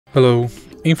Hello,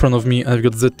 in front of me I've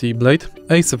got ZTE Blade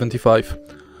A75.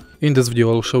 In this video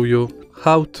I'll show you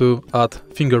how to add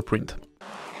fingerprint.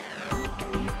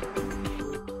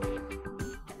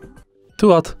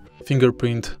 To add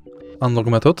fingerprint unlock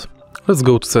method, let's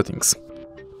go to settings.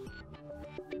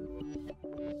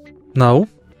 Now,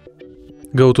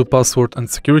 go to password and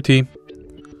security,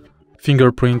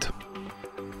 fingerprint.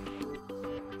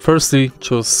 Firstly,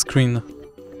 choose screen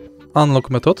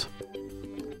unlock method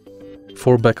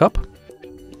for backup.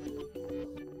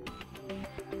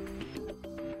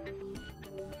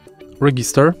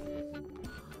 Register.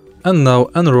 And now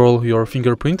enroll your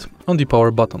fingerprint on the power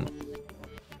button.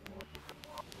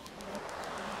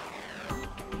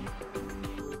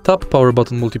 Tap power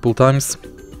button multiple times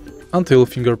until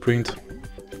fingerprint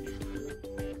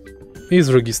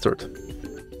is registered.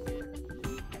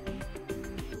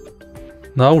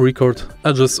 Now record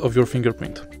edges of your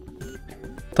fingerprint.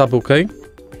 Tap OK.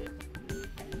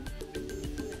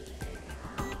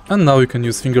 And now you can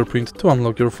use fingerprint to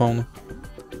unlock your phone.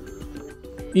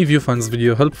 If you find this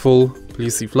video helpful,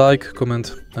 please leave like,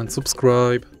 comment and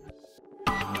subscribe.